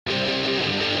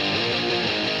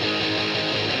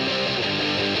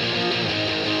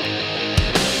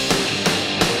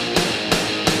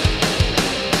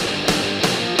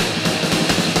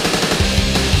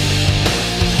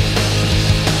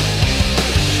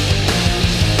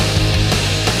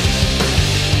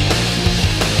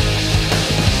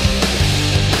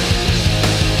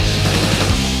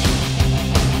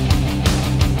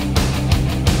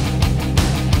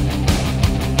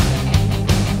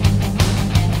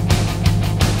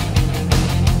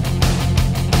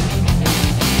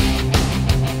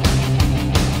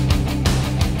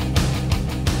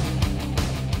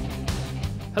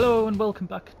welcome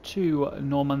back to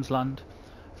No Man's Land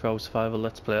for our survival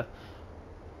let's play.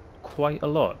 Quite a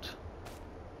lot,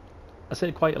 I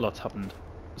say quite a lot's happened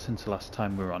since the last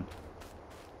time we were on,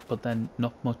 but then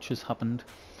not much has happened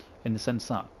in the sense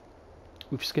that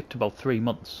we've skipped about 3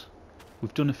 months.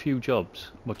 We've done a few jobs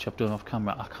which I've done off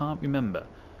camera. I can't remember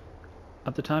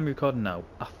at the time of recording now.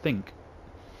 I think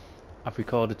I've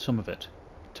recorded some of it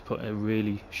to put a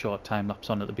really short time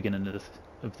lapse on at the beginning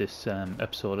of this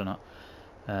episode or not.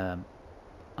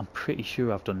 I'm pretty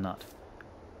sure I've done that.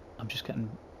 I'm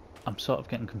sort of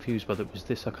getting confused whether it was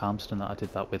this or Calmston that I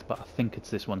did that with, but I think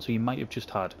it's this one. So you might have just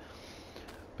had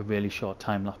a really short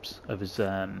time lapse of us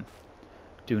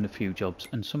doing a few jobs,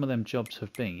 and some of them jobs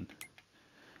have been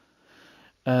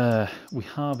we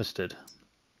harvested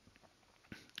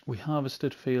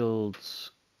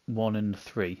fields 1 and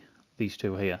 3, these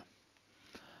two here.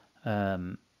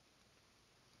 They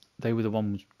were the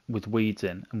ones with weeds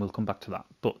in, and we'll come back to that,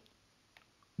 but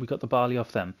we got the barley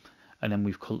off them, and then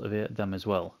we've cultivated them as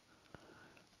well.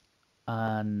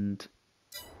 And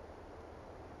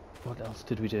what else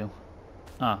did we do?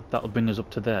 That'll bring us up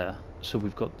to there, so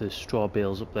we've got the straw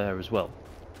bales up there as well.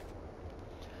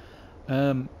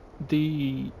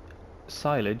 The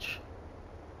silage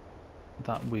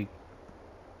that we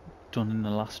done in the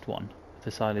last one,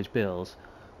 the silage bales,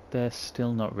 they're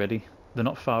still not ready. They're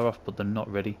not far off, but they're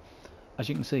not ready. As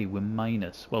you can see, we're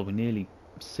nearly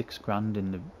 6 grand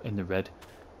in the red.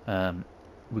 We're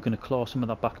going to claw some of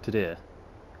that back today,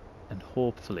 and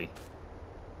hopefully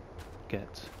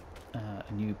get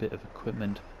a new bit of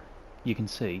equipment. You can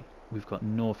see we've got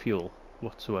no fuel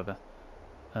whatsoever,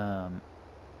 so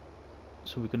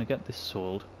we're going to get this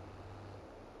sold.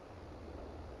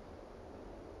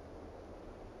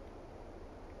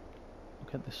 We'll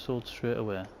get this sold straight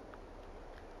away.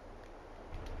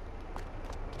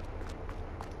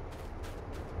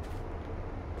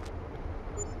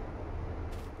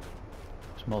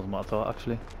 It's more than what I thought,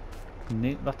 actually.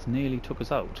 That's nearly took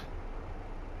us out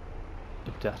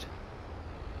of debt.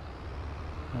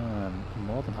 I'm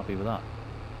more than happy with that.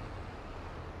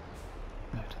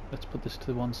 Right, let's put this to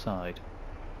the one side.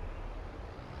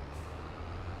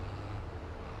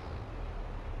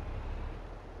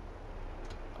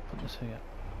 I'll put this here.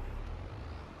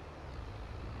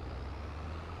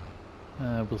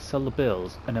 We'll sell the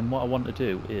bills, and then what I want to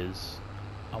do is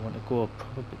I want to go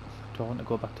do I want to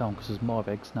go back down because there's more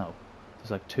eggs now.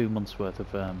 There's like 2 months worth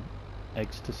of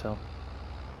eggs to sell.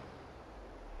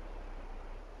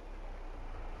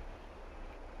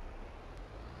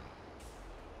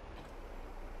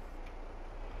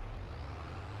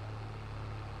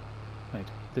 Right,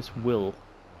 this will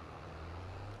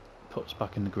put us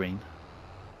back in the green.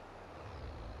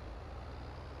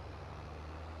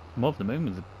 I'm over the moon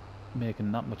with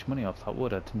making that much money off that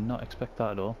wood. I did not expect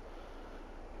that at all.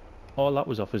 All that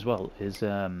was off as well is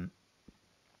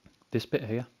this bit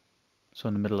here. So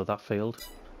in the middle of that field,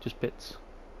 just bits,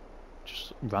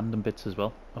 just random bits as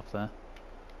well off there.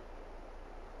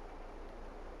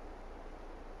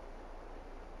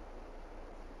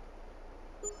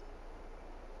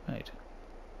 Right.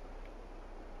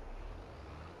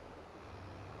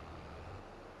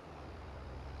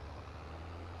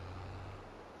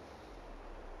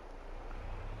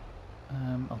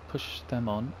 I'll push them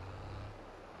on.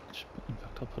 In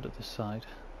fact, I'll put it this side.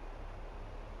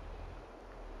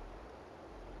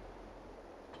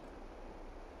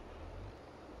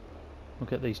 We'll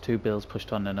get these 2 bales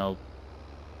pushed on, and I'll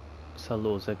sell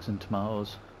those eggs and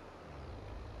tomatoes.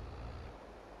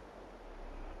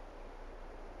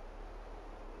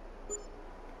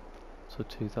 So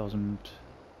 2,000.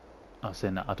 I was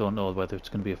saying that I don't know whether it's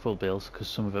going to be a full bales because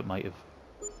some of it might have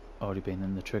already been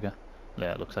in the trigger.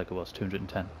 Yeah, it looks like it was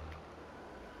 210.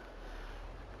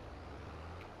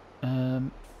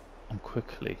 I'm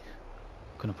quickly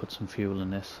going to put some fuel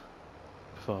in this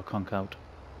before I conk out.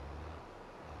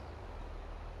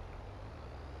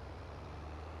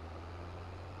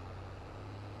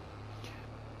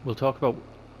 We'll talk about,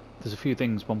 there's a few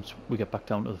things once we get back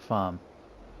down to the farm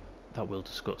that we'll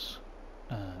discuss,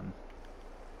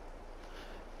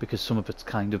 because some of it's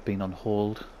kind of been on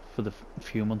hold for the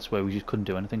few months where we just couldn't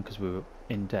do anything because we were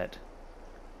in debt.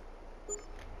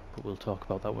 But we'll talk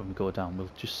about that when we go down. We'll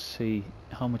just see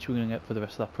how much we're going to get for the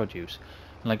rest of that produce.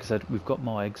 And like I said, we've got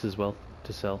more eggs as well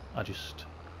to sell. I'll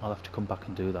have to come back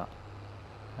and do that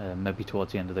maybe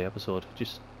towards the end of the episode.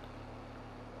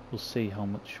 We'll see how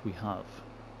much we have.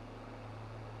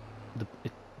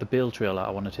 The bale trailer I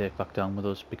want to take back down with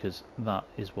us, because that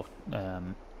is what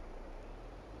the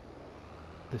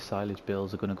silage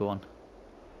bales are going to go on.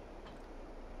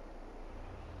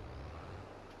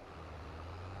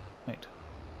 Right.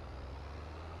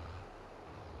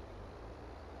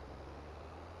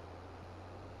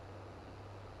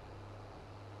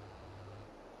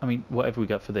 I mean, whatever we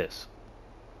get for this,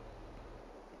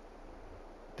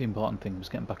 the important thing was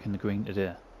getting back in the green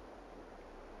today.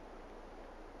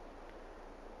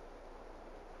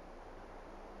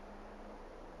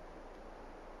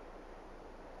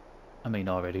 I mean,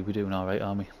 already we're doing alright,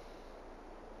 aren't we?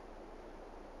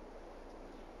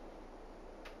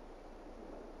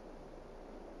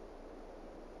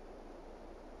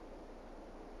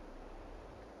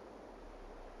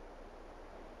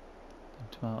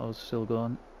 The tomatoes still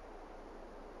going.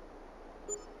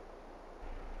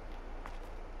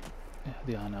 Yeah,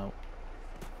 they are now.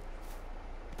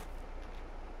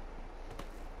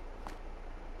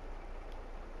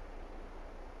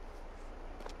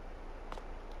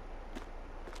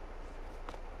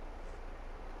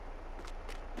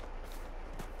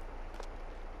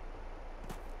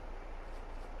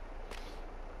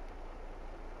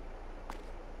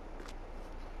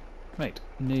 Right,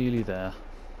 nearly there.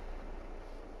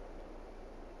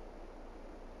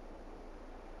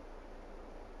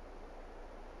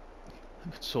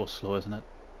 It's so slow, isn't it?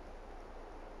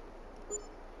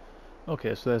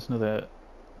 Okay, so there's another...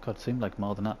 God, it seemed like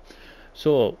more than that.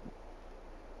 So,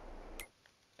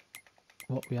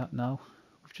 what we at now?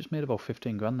 We've just made about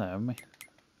 15 grand there, haven't we?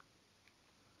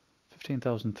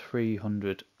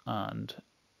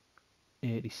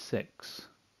 15,386.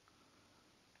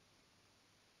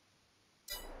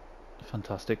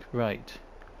 Fantastic. Right.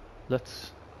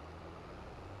 Let's...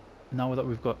 Now that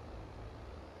we've got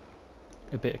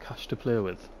a bit of cash to play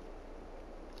with,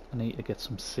 I need to get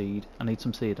some seed. I need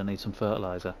some seed, I need some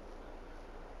fertiliser.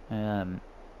 There's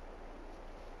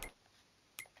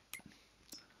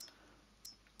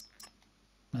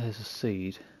a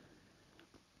seed.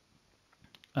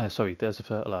 Sorry, there's a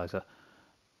fertiliser.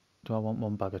 Do I want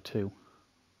one bag or two?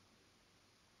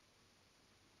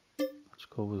 Let's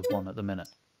go with one at the minute.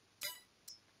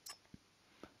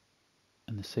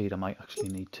 And the seed I might actually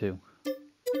need two,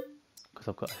 because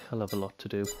I've got a hell of a lot to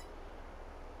do.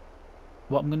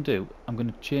 What I'm going to do, I'm going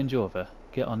to change over,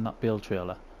 get on that bale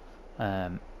trailer.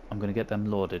 I'm going to get them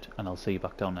loaded and I'll see you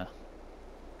back down there.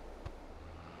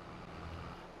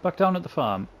 Back down at the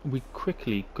farm, we're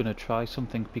quickly going to try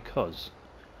something, because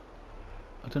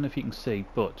I don't know if you can see,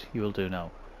 but you will do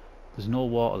now. There's no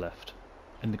water left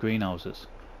in the greenhouses.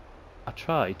 I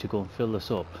tried to go and fill this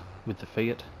up with the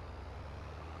Fiat,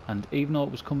 and even though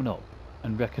it was coming up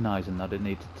and recognising that it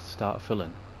needed to start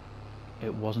filling,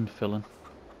 it wasn't filling.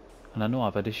 And I know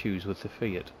I've had issues with the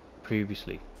Fiat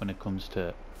previously when it comes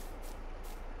to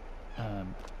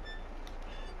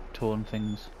towing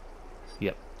things.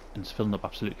 Yep, and it's filling up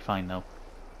absolutely fine now.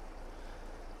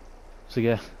 So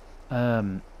yeah,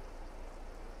 I'm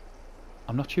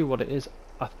not sure what it is.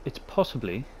 It's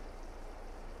possibly,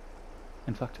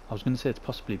 in fact I was going to say it's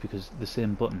possibly because the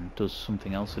same button does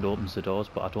something else. It opens the doors,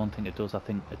 but I don't think it does. I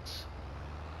think it's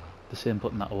the same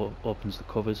button that opens the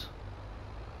covers.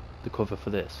 The cover for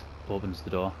this opens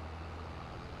the door.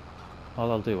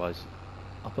 All I'll do is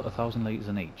I'll put 1,000 litres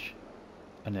in each,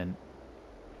 and then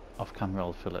off camera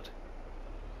I'll fill it.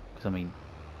 Because I mean,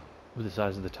 with the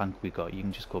size of the tank we got, you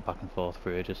can just go back and forth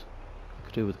for ages. I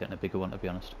could do with getting a bigger one, to be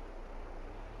honest.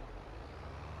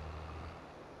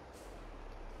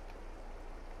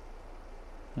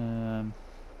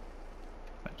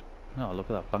 Right. Oh, look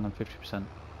at that, bang on 50%.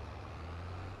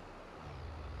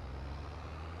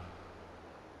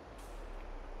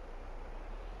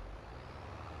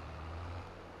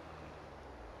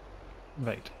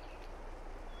 Right.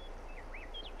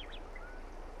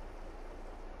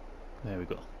 There we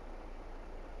go.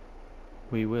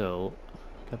 We will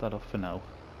get that off for now.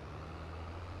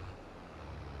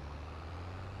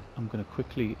 I'm going to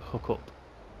quickly hook up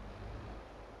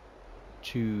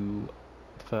to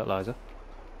the fertiliser.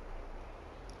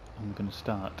 I'm going to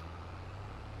start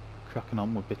cracking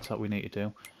on with bits that we need to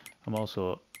do. I'm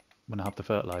also, when I have the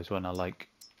fertiliser on, I like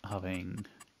having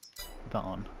that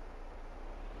on,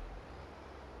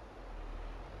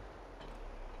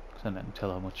 because then I can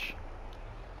tell how much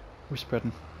we're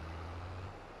spreading.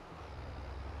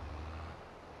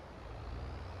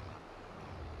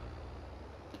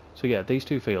 So yeah, these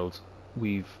two fields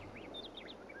we've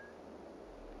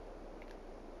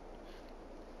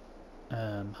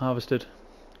harvested,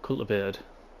 cultivated,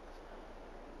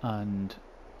 and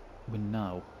we're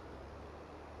now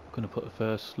going to put the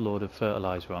first load of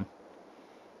fertiliser on.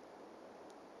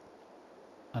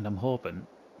 And I'm hoping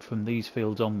from these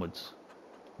fields onwards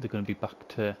they're going to be back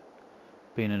to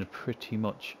being in a pretty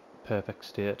much perfect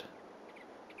state.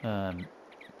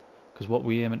 Because what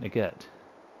we're aiming to get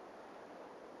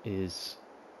is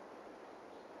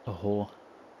a hoe.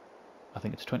 I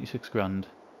think it's 26 grand.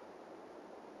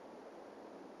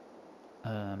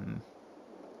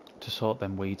 sort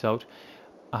them weeds out.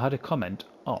 I had a comment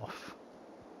off,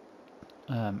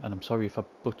 and I'm sorry if I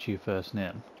butcher your first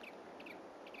name.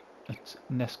 It's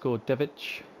Nesko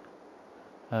Devic.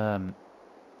 And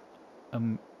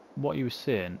what he was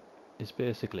saying is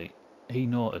basically he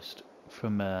noticed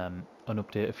from an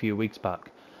update a few weeks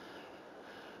back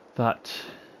that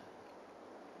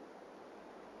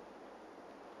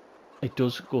it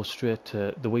does go straight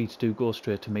to, the weeds do go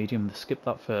straight to medium. They skip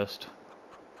that first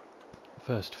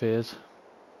phase,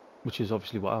 which is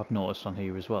obviously what I've noticed on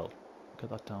here as well. Get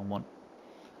that down one.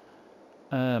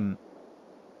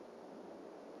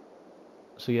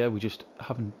 So yeah, we just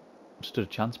haven't stood a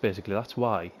chance basically. That's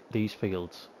why these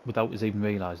fields, without us even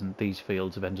realising, these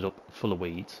fields have ended up full of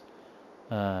weeds.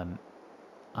 And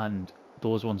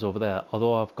those ones over there,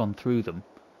 although I've gone through them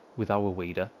with our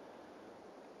weeder,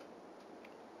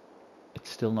 it's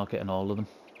still not getting all of them.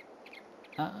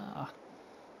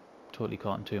 Totally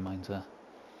caught in two minds there.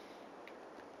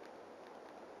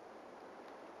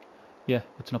 Yeah,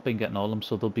 it's not been getting all of them,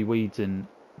 so there'll be weeds in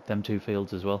them two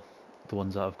fields as well. The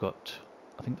ones that I've got,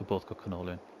 I think they've both got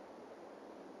canola in.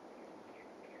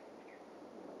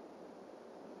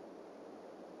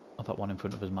 Oh, that one in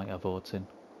front of us might have oats in.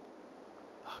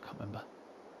 Oh, I can't remember.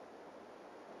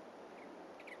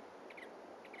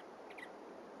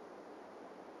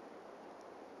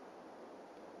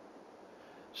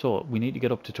 So we need to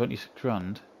get up to 26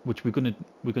 grand, which we're gonna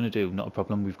do, not a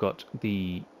problem. We've got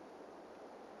the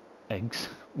eggs,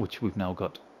 which we've now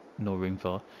got no room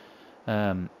for.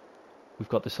 We've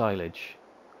got the silage.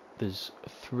 There's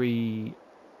 3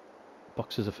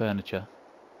 boxes of furniture,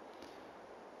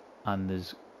 and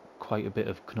there's quite a bit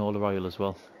of canola oil as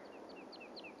well.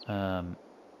 So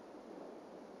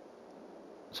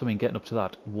I mean, getting up to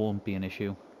that won't be an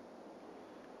issue.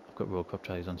 I've got road crop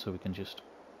ties on, so we can just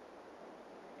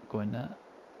go in there.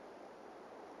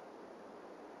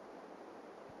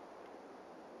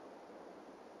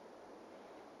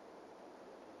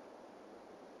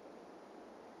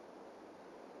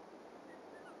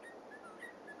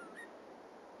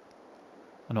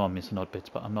 I know I'm missing odd bits,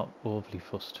 but I'm not overly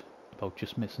fussed about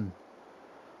just missing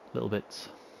little bits.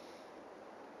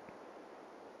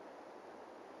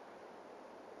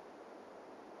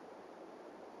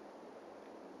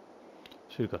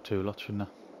 Should have got 2 lots, shouldn't I?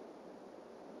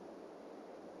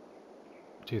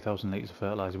 2,000 litres of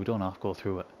fertiliser, we don't have to go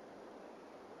through it.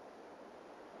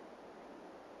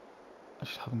 I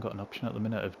just haven't got an option at the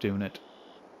minute of doing it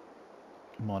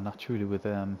more naturally with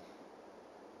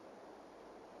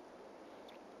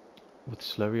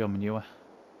slurry or manure.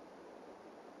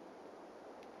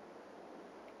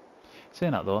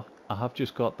 Saying that though, I have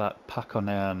just got that pack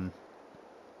on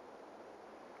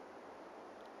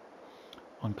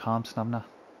Calm Stamina,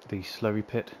 the slurry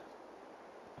pit.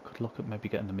 I could look at maybe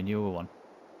getting the manure one.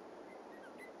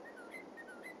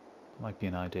 Might be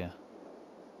an idea.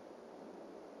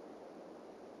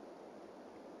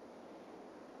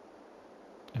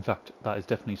 In fact, that is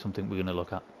definitely something we're going to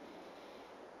look at.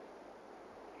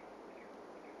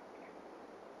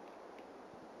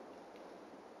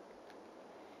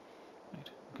 Right,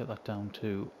 get that down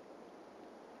to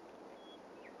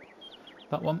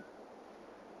that one.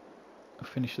 I'll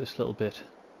finish this little bit,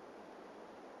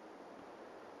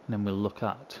 and then we'll look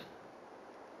at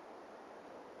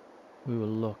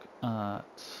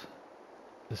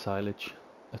the silage.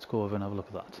 Let's go over and have a look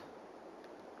at that.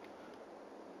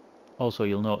 Also,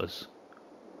 you'll notice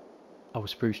our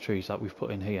spruce trees that we've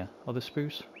put in here. Are they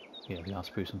spruce? Yeah, they are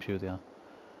spruce, I'm sure they are.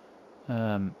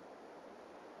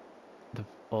 They've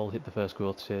all hit the first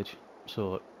growth stage,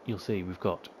 so you'll see we've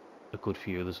got a good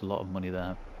few. There's a lot of money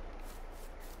there.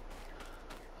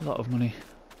 A lot of money.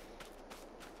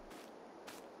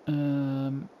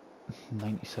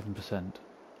 97%.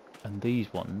 And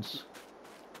these ones,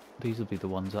 these will be the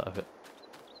ones that are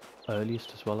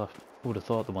earliest as well. I would have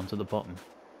thought the ones at the bottom.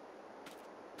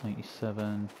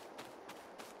 97.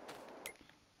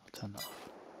 I'll turn that off.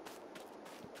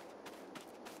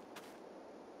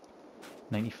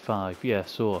 95. Yeah,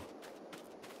 so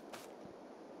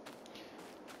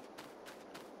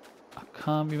I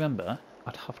can't remember.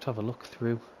 I'd have to have a look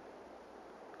through.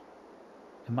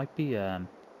 It might be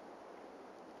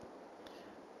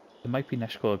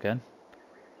Neshko again,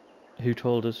 who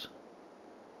told us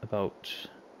about...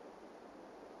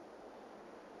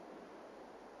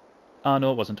 Ah,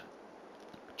 no, it wasn't.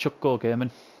 Chuck Go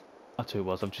Gaming. That's who it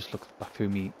was. I've just looked back through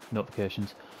me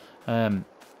notifications.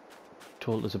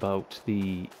 Told us about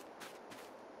the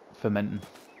fermenting.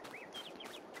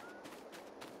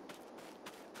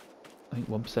 I think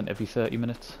 1% every 30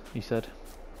 minutes, he said.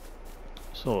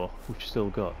 So, we've still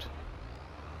got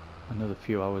another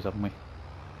few hours, haven't we?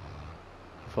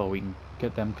 before we can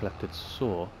get them collected,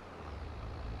 so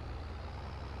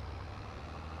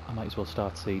I might as well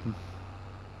start seeding.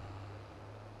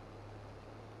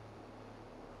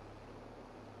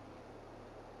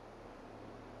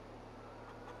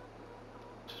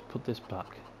 Just put this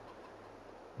back.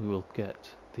 We will get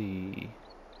the...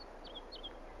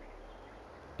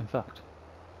 In fact,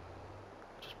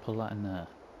 just pull that in there.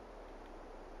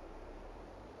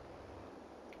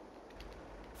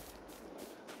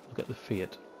 We'll get the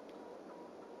Fiat.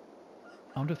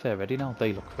 I wonder if they're ready now.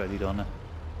 They look ready, don't they?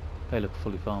 They look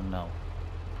fully farmed now.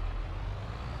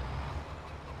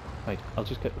 Right, I'll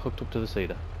just get hooked up to the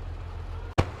seeder.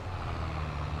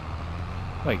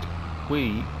 Right,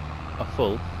 we are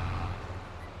full.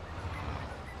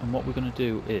 And what we're going to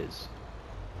do is,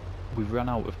 we've run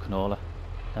out of canola.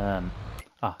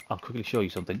 I'll quickly show you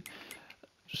something.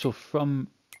 So from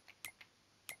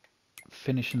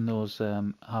finishing those,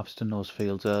 harvesting those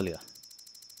fields earlier,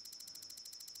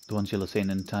 the ones you'll have seen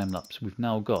in time lapse, we've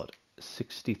now got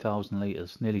 60,000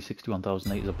 litres, nearly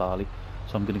 61,000 litres of barley.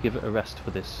 So I'm going to give it a rest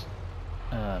for this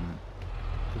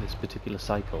particular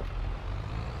cycle,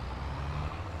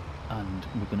 and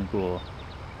we're going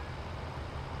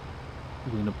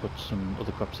to put some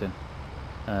other crops in.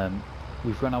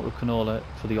 We've run out of canola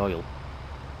for the oil,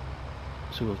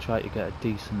 so we'll try to get a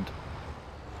decent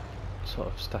sort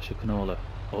of stash of canola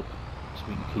up, so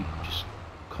we can keep just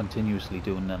continuously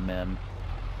doing them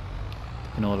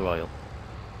canola oil.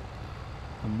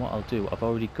 And what I'll do, I've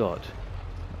already got,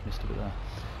 I missed a bit there,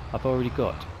 I've already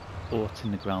got oats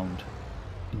in the ground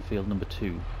in field number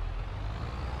 2.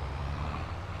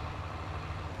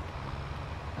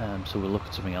 So we'll look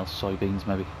at something else, soybeans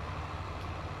maybe.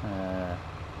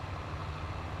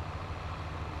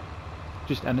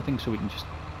 Just anything so we can just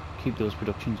keep those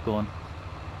productions going.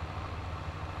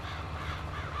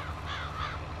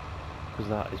 Because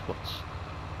that is what's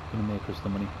going to make us the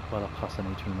money. While I pass, I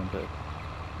need to remember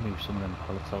to move some of them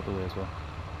pallets out of the way as well.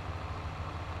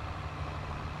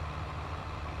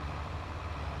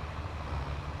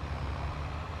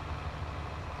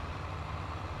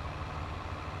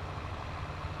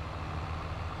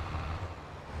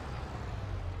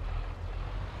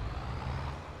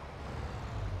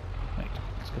 Right,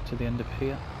 let's get to the end of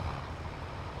here.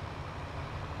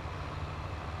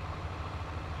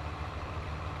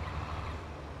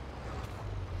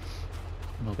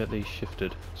 And we'll get these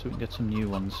shifted so we can get some new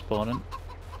ones spawning.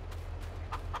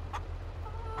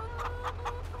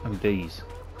 And these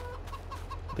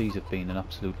have been an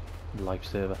absolute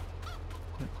lifesaver.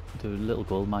 They're a little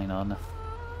gold mine, aren't they?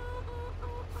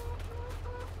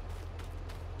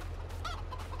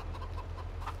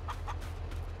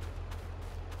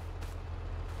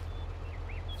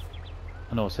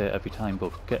 I know I say it every time,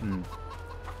 but getting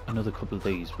another couple of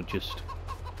these would just,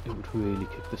 it would really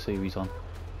kick the series on.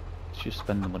 Just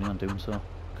spend the money on doing so,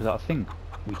 because I think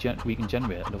we can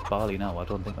generate enough barley now. I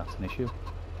don't think that's an issue.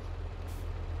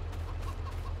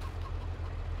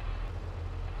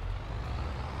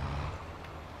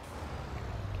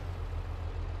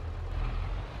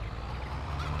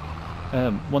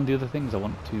 One of the other things I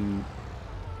want to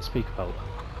speak about,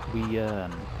 I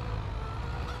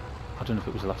don't know if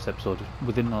it was the last episode,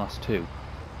 within the last 2,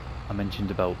 I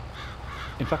mentioned about,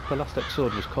 in fact the last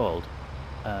episode was called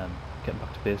Getting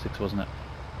Back to Basics, wasn't it?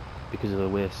 Because of the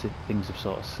way things have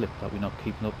sort of slipped, that we're not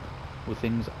keeping up with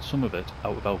things, some of it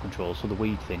out of our control. So the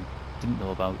weed thing, didn't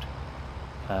know about,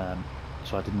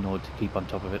 so I didn't know to keep on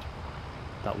top of it.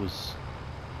 That was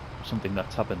something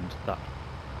that's happened that,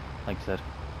 like I said,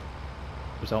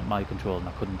 was out of my control and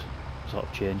I couldn't sort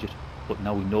of change it. But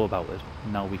now we know about it,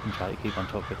 now we can try to keep on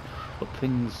top of it. But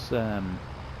things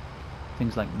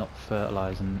like not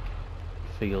fertilising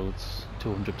fields to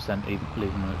 100%, even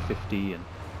leaving them at 50, and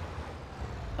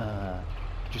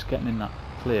just getting in that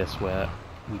place where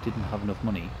we didn't have enough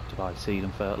money to buy seed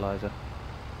and fertiliser.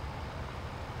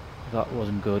 That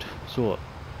wasn't good. So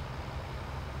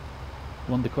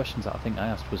one of the questions that I think I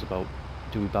asked was about,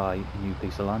 do we buy a new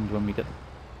piece of land when we get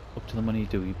up to the money?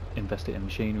 Do we invest it in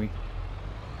machinery?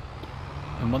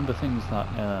 And one of the things that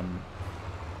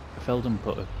Feldon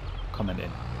put a comment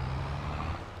in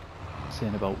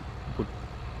saying about would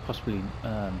possibly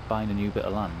buying a new bit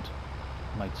of land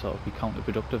might sort of be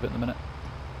counterproductive at the minute.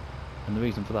 And the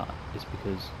reason for that is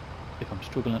because if I'm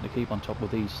struggling to keep on top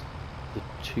of the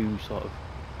 2 sort of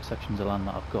sections of land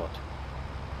that I've got,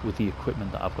 with the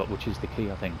equipment that I've got, which is the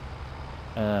key I think,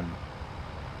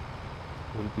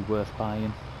 would it be worth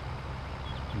buying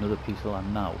another piece of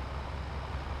land now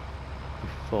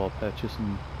before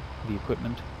purchasing the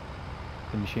equipment,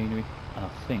 the machinery? And I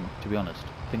think, to be honest,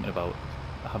 thinking about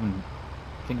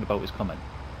his comment,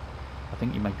 I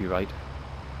think you might be right.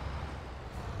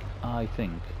 I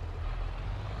think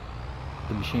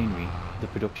the machinery, the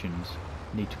productions,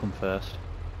 need to come first,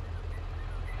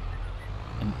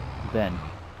 and then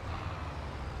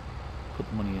put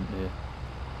the money into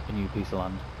a new piece of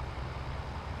land.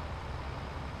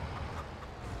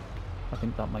 I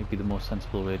think that might be the most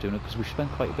sensible way of doing it, because we've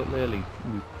spent quite a bit lately.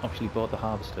 We've obviously bought the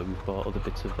harvester, we've bought other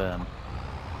bits of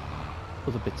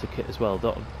kit as well.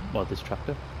 Well, this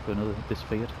tractor for this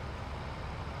Fiat.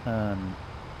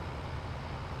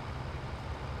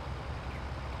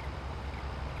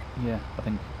 Yeah, I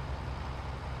think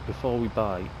before we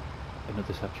buy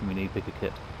another section we need bigger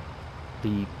kit.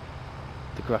 The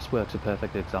grass work's a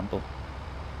perfect example.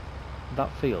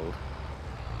 That field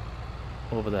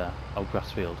over there, our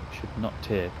grass field, should not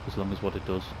take as long as what it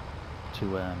does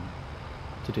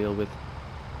to deal with.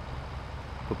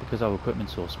 But because our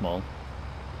equipment's so small,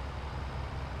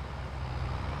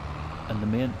 and the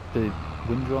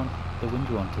windrow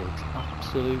takes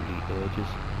absolutely ages,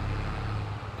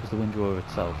 because the windrow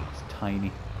itself is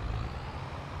tiny.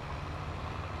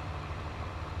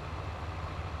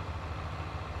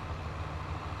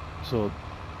 So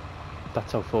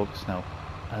that's our focus now.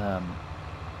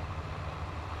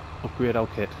 Upgrade our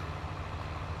kit,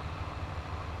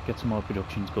 get some more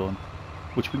productions going,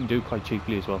 which we can do quite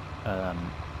cheaply as well. I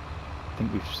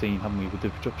think we've seen, haven't we, with the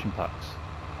production packs,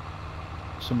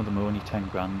 some of them are only 10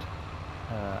 grand.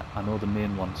 I know the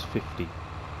main one's 50,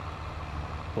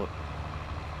 but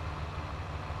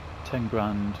 10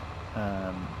 grand,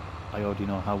 I already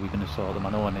know how we're going to sort them.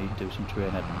 I know I need to do some train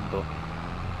editing, but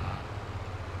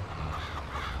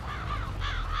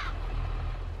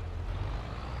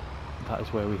that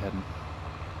is where we're heading,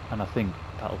 and I think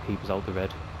that'll keep us out the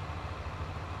red.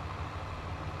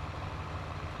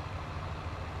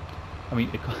 I mean,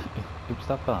 it was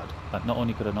that bad that not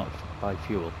only could I not buy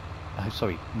fuel,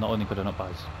 not only could I not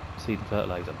buy seed and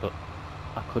fertiliser, but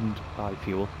I couldn't buy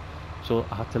fuel, so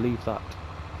I had to leave that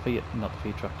not the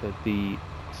Fiat tractor, the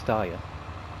Steyr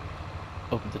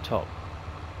up at the top,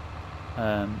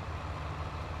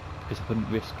 because I couldn't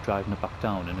risk driving it back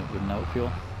down and it running out of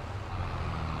fuel.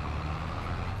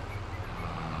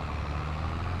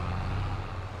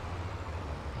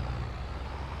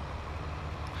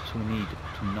 So we need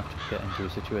to not get into a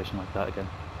situation like that again.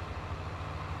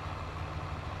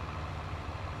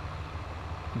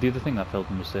 The other thing that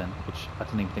Feldman was saying, which I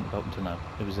didn't even think about until now,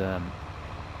 it was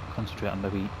concentrate on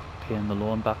maybe paying the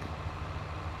loan back.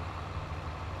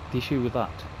 The issue with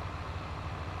that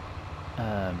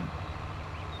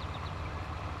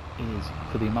is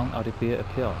for the amount I'd be able to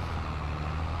pay off,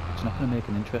 it's not going to make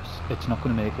an interest. It's not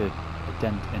going to make a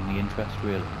dent in the interest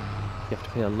really. You have to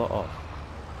pay a lot off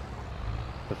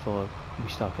before we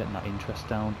start getting that interest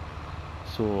down.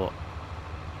 So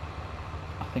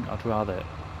I think I'd rather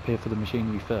pay for the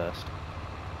machinery first,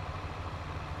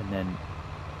 and then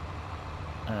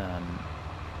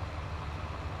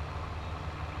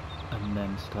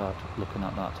start looking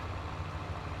at that.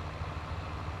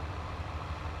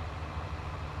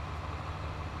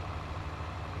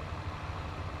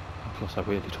 And plus I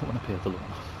really don't want to pay the loan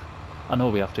off. I know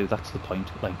we have to, that's the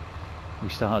point. Like, we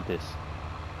started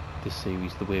this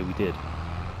series the way we did,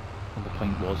 and the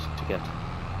point was to get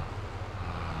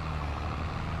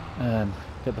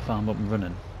the farm up and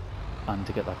running and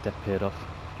to get that debt paid off.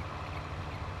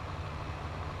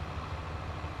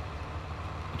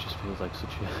 It just feels like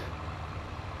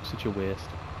such a waste.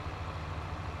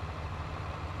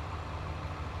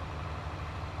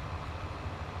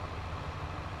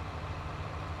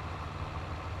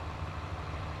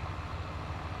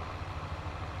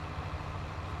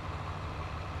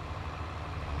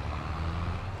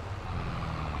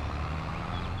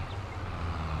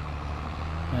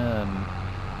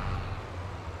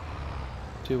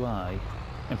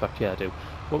 In fact, yeah, I do.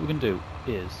 What we're going to do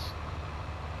is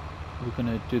we're going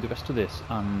to do the rest of this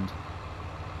and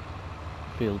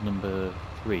field number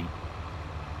 3.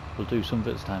 We'll do some of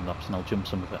it as time lapse and I'll jump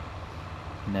some of it.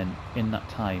 And then in that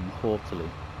time, hopefully,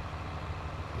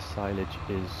 the silage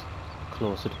is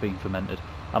closer to being fermented.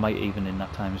 I might even in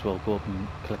that time as well go up and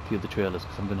collect the other trailers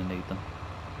because I'm going to need them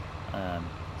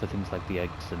for things like the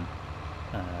eggs and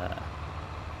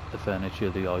the furniture,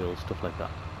 the oil, stuff like that.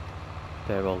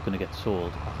 They're all going to get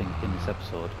sold, I think, in this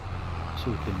episode,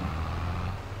 so we can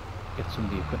get some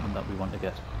of the equipment that we want to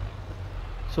get.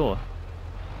 So, we'll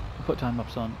put time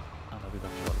lapse on, and I'll be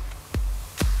back shortly.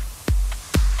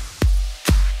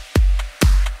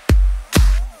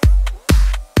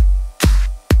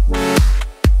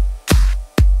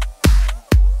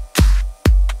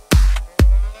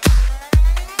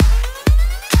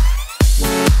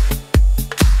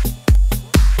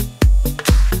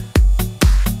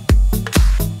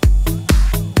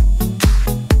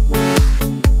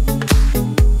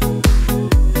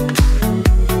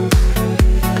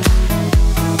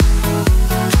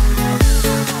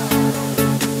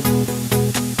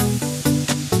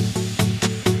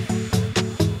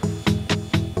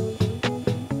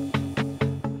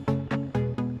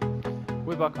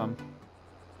 back on,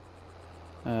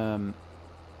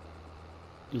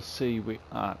 you'll see we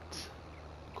at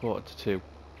 1:45.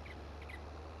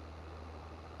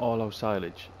 All our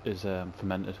silage is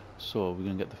fermented, so we're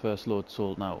going to get the first load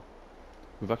sold now.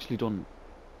 We've actually done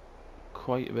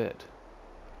quite a bit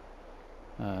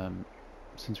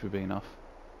since we've been off.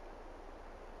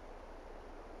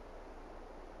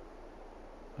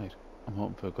 Right, I'm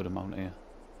hoping for a good amount here.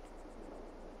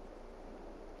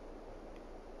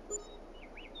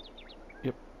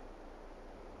 Yep,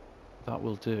 that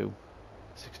will do.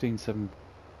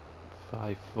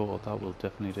 16,754, that will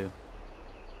definitely do.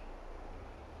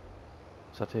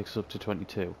 So that takes us up to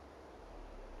 22.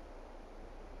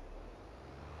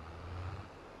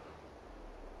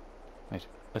 Right,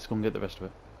 let's go and get the rest of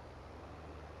it.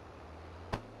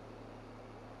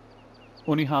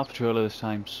 Only half a trailer this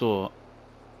time, so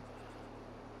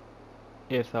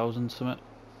 8,000 something.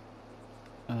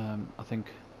 I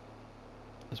think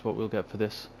is what we'll get for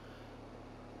this,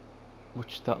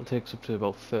 which that'll take us up to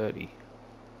about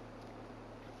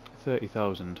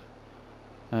 30,000.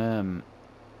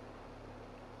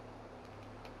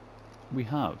 We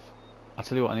have, I'll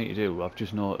tell you what I need to do. I've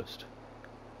just noticed,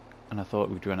 and I thought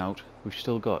we'd run out. We've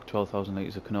still got 12,000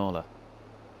 litres of canola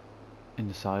in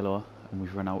the silo, and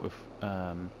we've run out of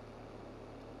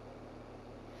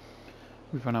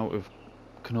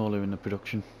canola in the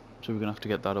production, so we're gonna have to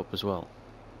get that up as well.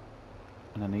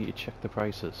 And I need to check the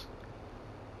prices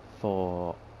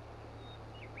for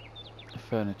the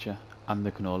furniture and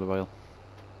the canola oil.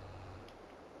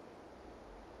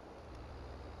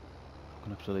 I'm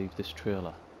gonna have to leave this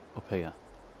trailer up here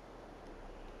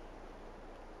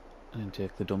and then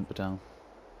take the dumper down.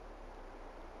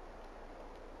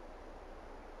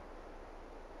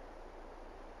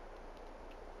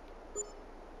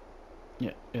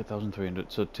 Yeah,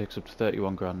 8,300, so it takes up to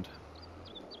 31 grand.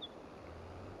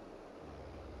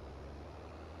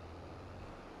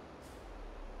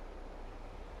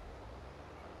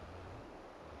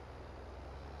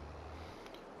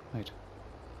 Right,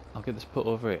 I'll get this put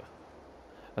over here.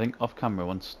 I think off camera,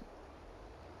 once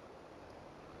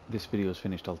this video is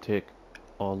finished, I'll take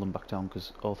all them back down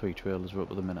because all three trailers are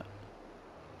up at the minute.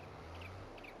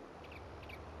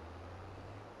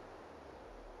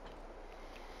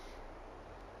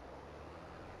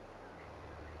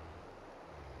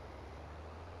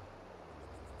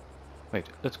 Right,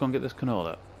 let's go and get this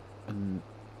canola. And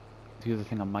the other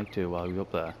thing I might do while we're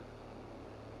up there,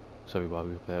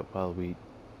 while we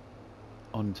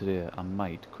on today, I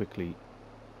might quickly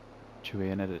chew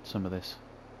and edit some of this.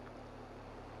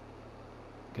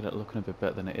 Get it looking a bit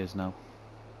better than it is now.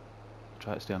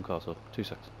 Try to stay on course, so 2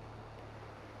 seconds.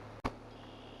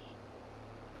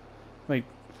 Right,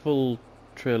 full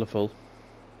trailer full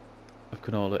of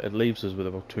canola. It leaves us with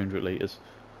about 200 litres.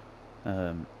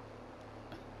 I'll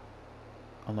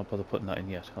not bother putting that in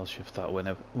yet. I'll shift that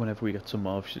whenever we get some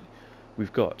more.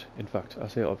 We've got, in fact, I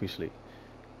say obviously,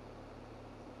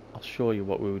 I'll show you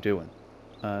what we were doing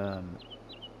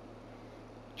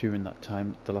during that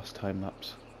time, the last time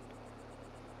lapse.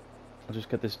 I'll just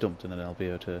get this dumped and then I'll be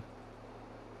able to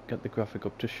get the graphic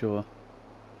up to show.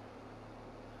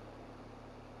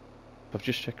 I've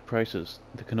just checked prices.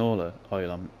 The canola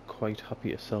oil I'm quite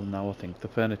happy to sell now. I think the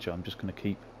furniture I'm just going to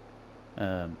keep.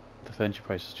 The furniture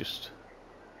price is just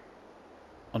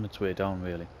on its way down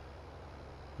really.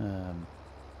 I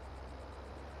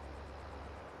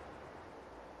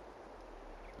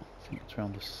think it's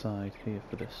around the side here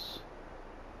for this.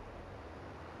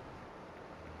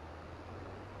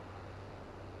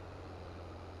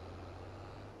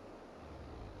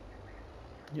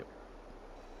 Yep.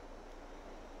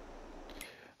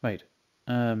 Right.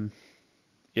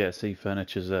 Yeah, see,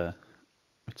 furniture's there.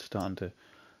 It's starting to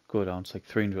go down. It's like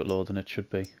 300 lower than it should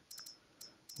be.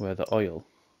 Where the oil,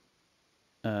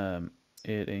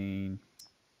 18.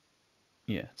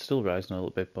 Yeah, it's still rising a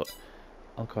little bit, but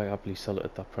I'll quite happily sell it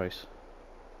at that price.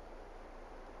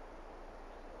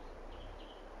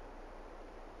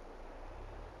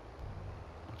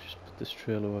 I'll just put this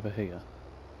trailer over here.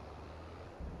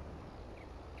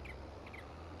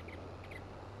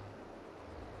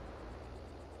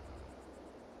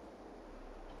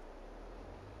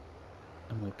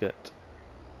 And we'll get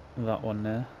that one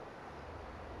there.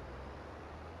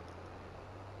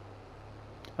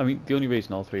 I mean, the only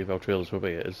reason all three of our trailers were over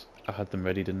here is I had them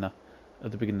ready, didn't I?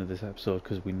 At the beginning of this episode,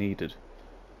 because we needed...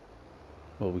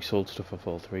 Well, we sold stuff off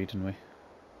all three, didn't we?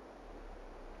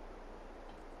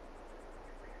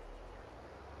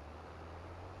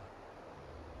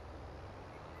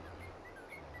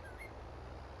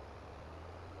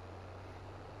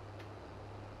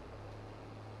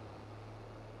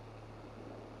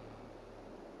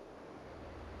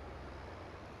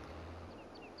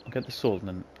 I'll get this sold and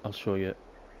then I'll show you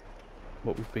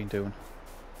what we've been doing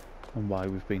and why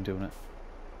we've been doing it.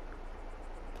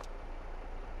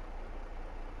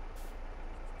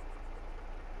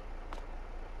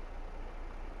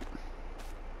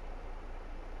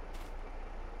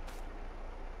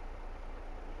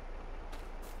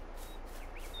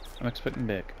 I'm expecting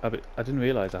to make, I didn't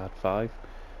realise I had 5,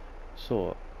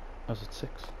 so I was at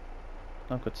 6.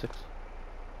 Now I've got 6.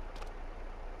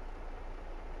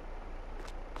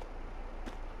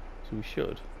 So we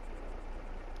should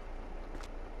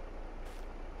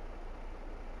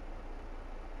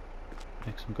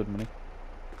make some good money.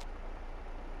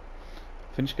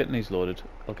 Finish getting these loaded,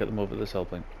 I'll get them over to the sell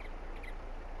point.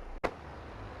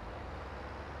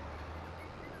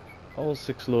 All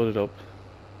 6 loaded up,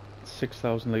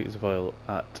 6,000 litres of oil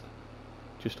at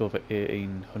just over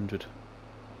 1,800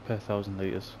 per 1,000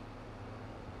 litres.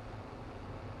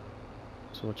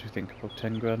 So what do you think, about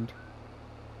 10 grand?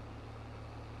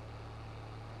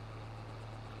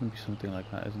 It's going to be something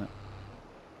like that, isn't it?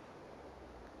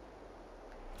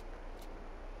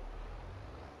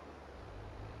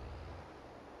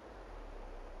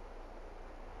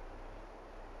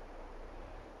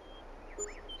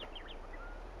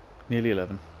 Nearly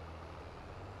 11.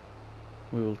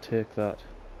 We will take that.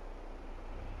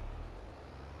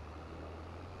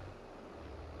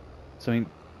 So I mean,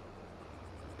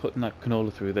 putting that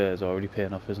canola through there is already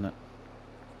paying off, isn't it?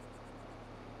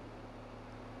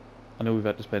 I know we've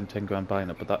had to spend 10 grand buying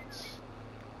it, but that's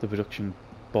the production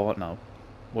bought now.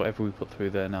 Whatever we put through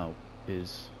there now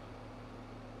is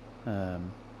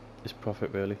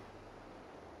profit really.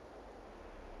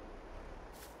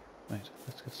 Right,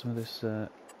 let's get some of this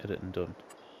editing done.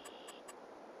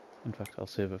 In fact, I'll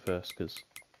save it first, because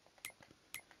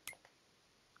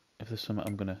if there's something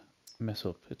I'm going to mess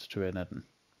up, it's terrain editing.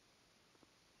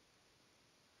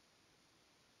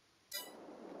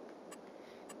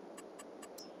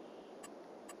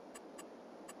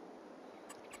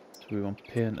 So we want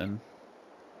painting, and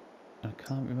I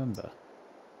can't remember.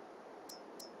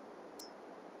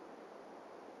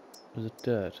 Was it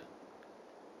dirt?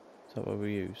 Is that what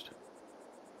we used?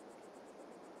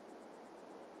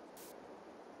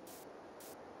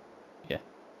 Yeah.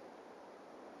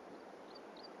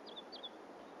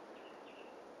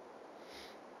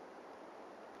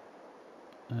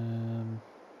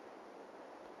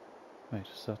 Right,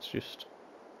 so that's just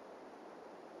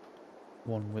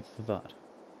one width of that.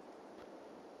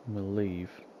 And we'll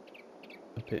leave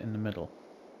a bit in the middle.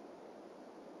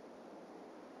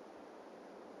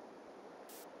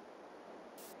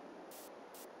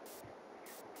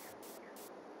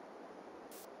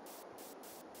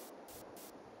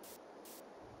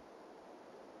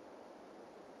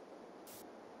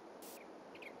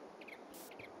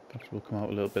 Perhaps we'll come out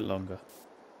a little bit longer.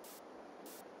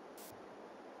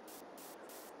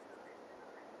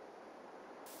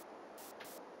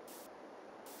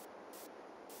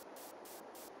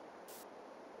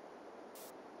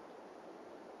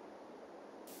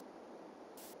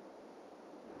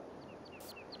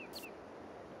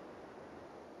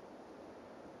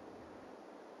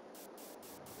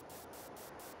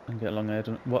 And get along ahead.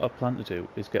 And what I plan to do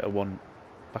is get a one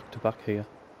back to back here.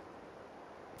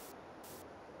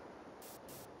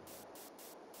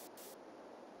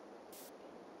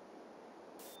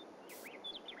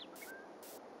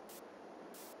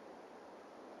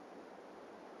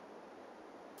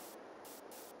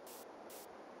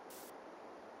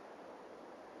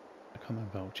 I can't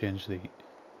remember how to change the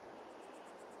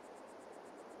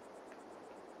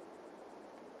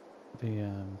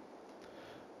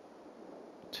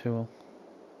tool.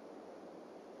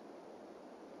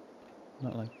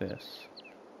 Not like this.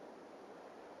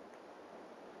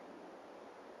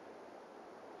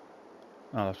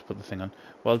 I'll have to put the thing on.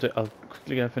 Well, I'll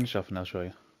quickly get it finished off and I'll show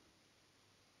you.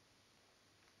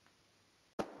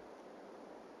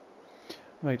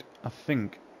 Right, I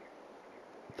think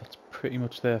that's pretty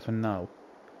much there for now.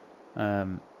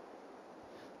 Like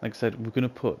I said, we're going to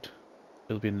put,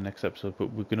 it'll be in the next episode,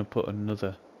 but we're going to put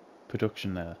another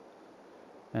production there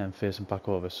facing back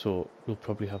over, so we'll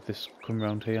probably have this come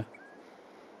around here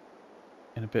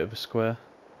in a bit of a square,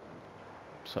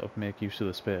 sort of make use of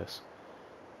the space.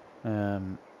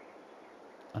 And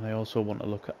I also want to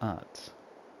look at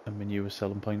a manure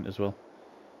selling point as well,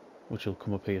 which will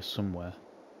come up here somewhere.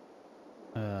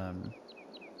 I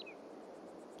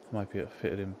might be able to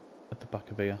fit it in at the back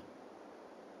of here,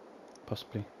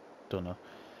 possibly, don't know.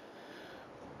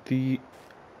 The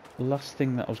last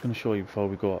thing that I was going to show you before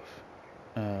we go off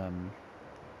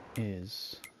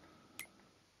is,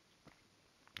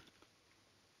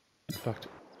 in fact,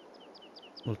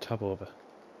 we'll tab over.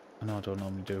 I know I don't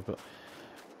normally do, but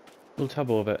we'll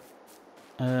tab over it.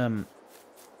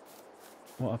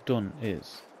 What I've done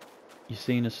is, you've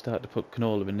seen us start to put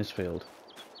canola in this field.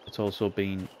 It's also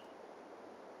been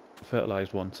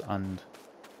fertilised once and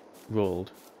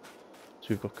rolled. So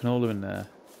we've got canola in there.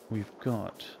 We've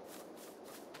got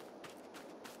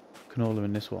canola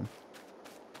in this one.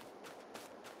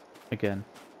 Again,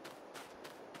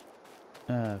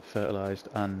 fertilised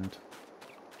and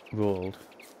rolled.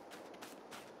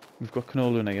 We've got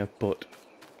canola in here, but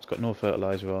it's got no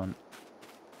fertiliser on.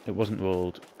 It wasn't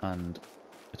rolled, and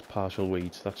it's partial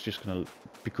weeds. That's just going to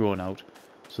be grown out.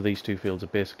 So these two fields are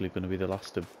basically going to be the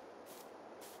last of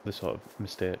the sort of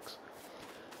mistakes.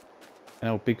 In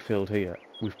our big field here,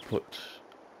 we've put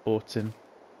oats in,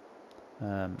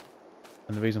 and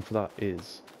the reason for that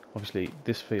is obviously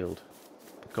this field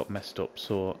got messed up.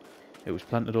 So it was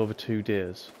planted over 2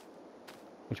 days,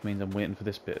 which means I'm waiting for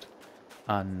this bit,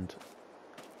 and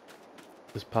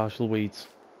there's partial weeds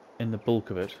in the bulk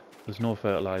of it. There's no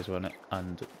fertiliser on it,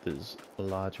 and there's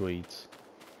large weeds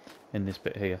in this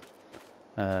bit here.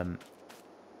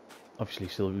 Obviously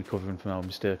still recovering from our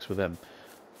mistakes with them.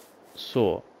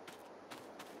 So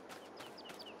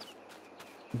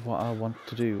what I want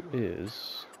to do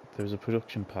is, there's a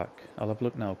production pack. I'll have a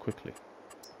look now quickly.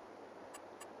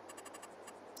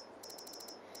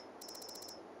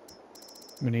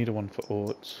 We need a one for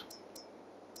oats,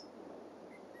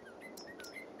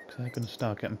 because they're going to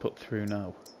start getting put through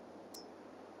now.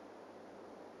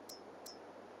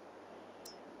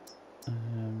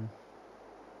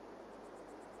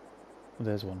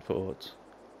 There's one for oats.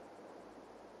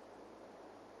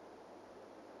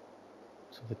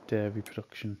 So the dairy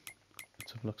production.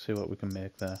 Let's have a look, see what we can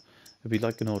make there. It'd be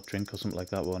like an oat drink or something like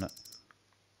that, won't it?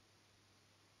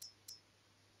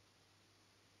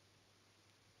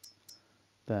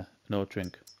 There, an oat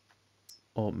drink.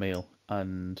 Oatmeal,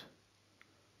 and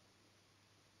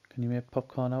can you make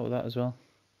popcorn out of that as well?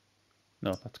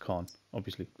 No, that's corn,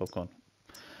 obviously, popcorn.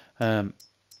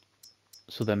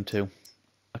 So them two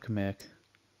I can make,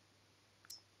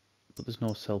 but there's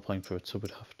no sell point for it, so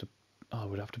we'd have to,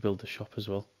 we'd have to build the shop as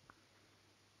well.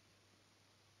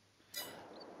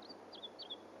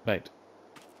 Right,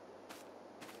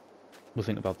 we'll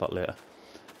think about that later.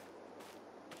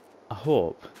 I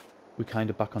hope we're kind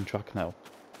of back on track now.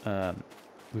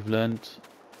 We've learned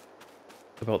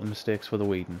about the mistakes for the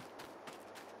weeding.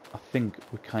 I think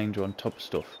we're kind of on top of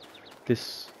stuff.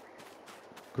 This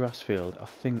grass field, I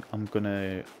think I'm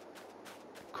gonna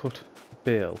cut a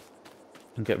bale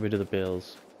and get rid of the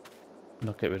bales.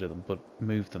 Not get rid of them, but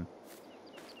move them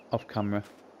off camera,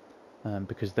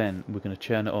 because then we're going to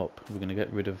churn it up. We're going to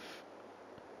get rid of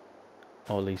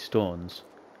all these stones.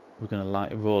 We're going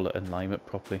to roll it and lime it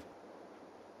properly.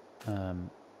 So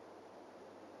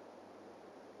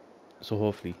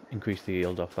hopefully increase the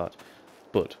yield off that.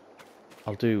 But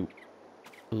I'll do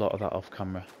a lot of that off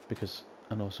camera, because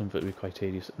I know some of it will be quite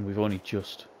tedious, and we've only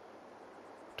just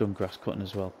done grass cutting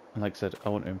as well. And like I said, I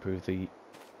want to improve the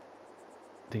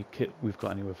kit we've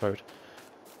got anyway for it.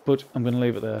 But I'm going to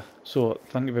leave it there. So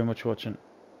thank you very much for watching,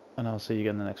 and I'll see you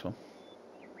again in the next one.